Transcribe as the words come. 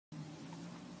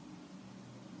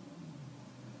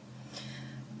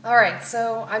Alright,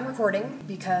 so I'm recording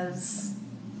because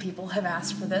people have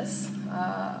asked for this.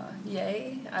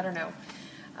 Yay? I don't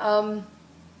know.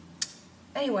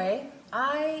 Anyway,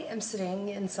 I am sitting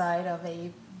inside of a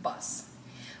bus,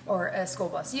 or a school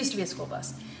bus. It used to be a school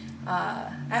bus.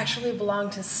 Actually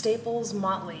belonged to Staples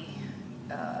Motley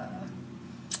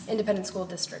Independent School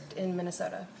District in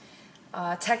Minnesota.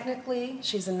 Technically,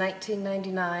 she's a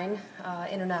 1999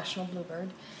 International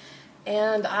Bluebird.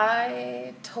 And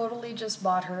I totally just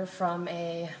bought her from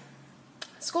a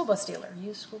school bus dealer,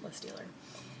 used school bus dealer.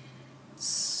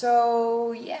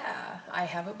 So yeah, I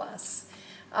have a bus.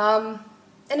 And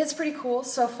it's pretty cool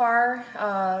so far.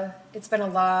 It's been a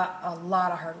lot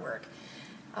of hard work.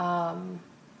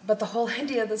 But the whole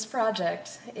idea of this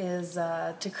project is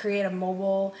to create a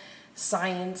mobile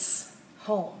science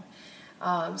home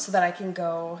so that I can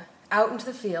go out into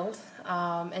the field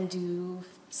and do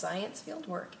science field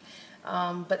work.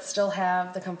 But still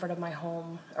have the comfort of my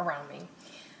home around me.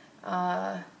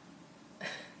 I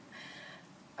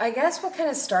guess what kind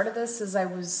of started this is I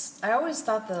always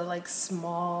thought the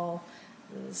small,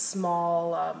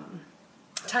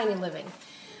 tiny living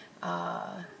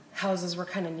houses were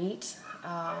kind of neat.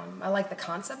 I like the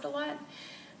concept a lot.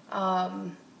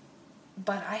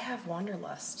 But I have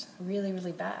wanderlust really,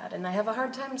 really bad, and I have a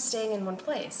hard time staying in one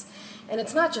place. And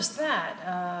it's not just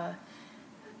that.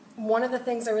 One of the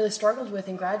things I really struggled with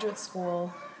in graduate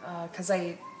school, because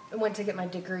I went to get my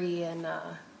degree in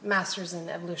master's in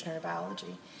evolutionary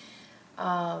biology,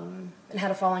 and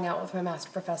had a falling out with my master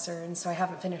professor, and so I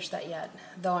haven't finished that yet,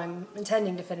 though I'm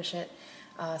intending to finish it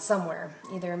somewhere,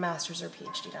 either a master's or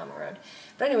PhD down the road.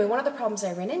 But anyway, one of the problems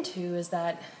I ran into is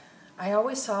that I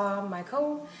always saw my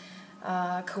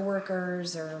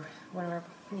coworkers or whatever,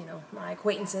 my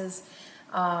acquaintances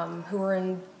who were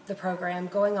in the program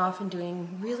going off and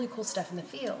doing really cool stuff in the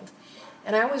field.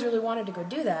 And I always really wanted to go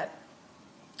do that.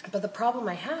 But the problem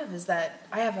I have is that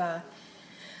I have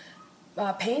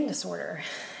a pain disorder,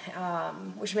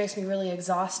 which makes me really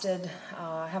exhausted.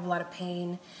 I have a lot of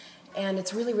pain, and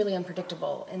it's really, really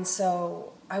unpredictable. And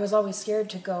so I was always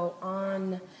scared to go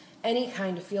on any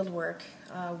kind of field work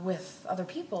with other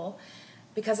people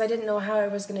because I didn't know how I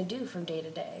was going to do from day to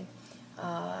day.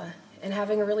 And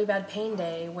having a really bad pain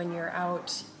day when you're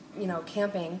out,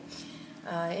 camping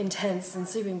in tents and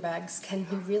sleeping bags can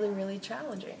be really, really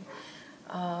challenging.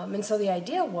 And so the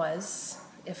idea was,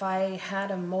 if I had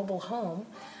a mobile home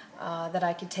that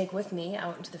I could take with me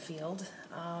out into the field,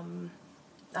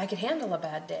 I could handle a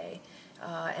bad day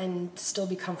and still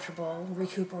be comfortable,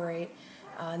 recuperate,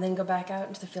 and then go back out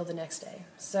into the field the next day.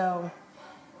 So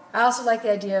I also like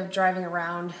the idea of driving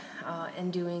around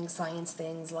and doing science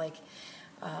things like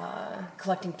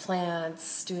collecting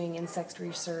plants, doing insect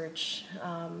research,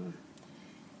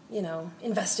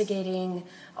 investigating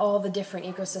all the different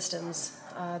ecosystems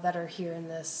that are here in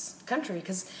this country.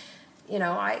 Because,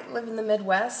 I live in the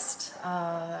Midwest.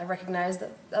 I recognize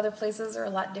that other places are a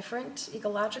lot different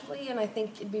ecologically, and I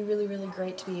think it'd be really, really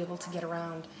great to be able to get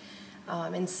around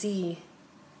and see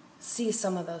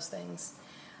some of those things.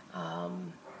 A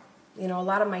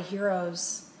lot of my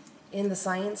heroes in the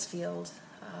science field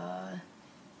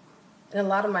and a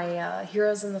lot of my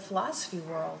heroes in the philosophy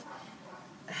world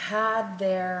had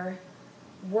their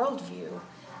worldview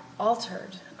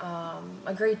altered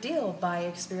a great deal by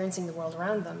experiencing the world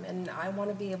around them, and I want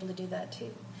to be able to do that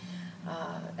too.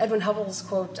 Edwin Hubble's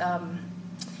quote,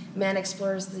 "Man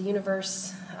explores the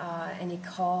universe, and he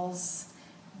calls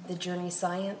the journey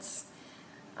science,"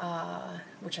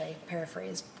 which I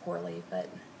paraphrase poorly, but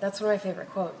that's one of my favorite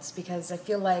quotes because I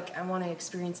feel like I want to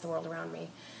experience the world around me.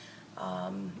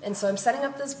 And so I'm setting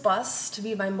up this bus to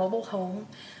be my mobile home,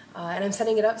 and I'm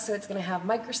setting it up so it's going to have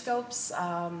microscopes,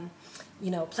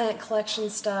 plant collection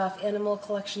stuff, animal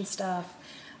collection stuff,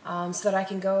 so that I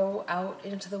can go out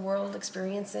into the world,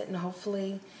 experience it, and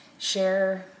hopefully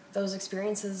share those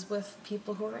experiences with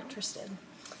people who are interested.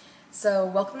 So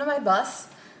welcome to my bus.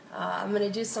 I'm going to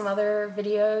do some other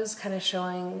videos kind of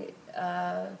showing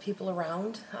people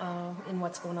around in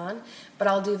what's going on, but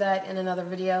I'll do that in another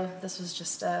video. This was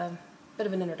just a bit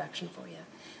of an introduction for you.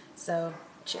 So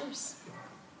cheers.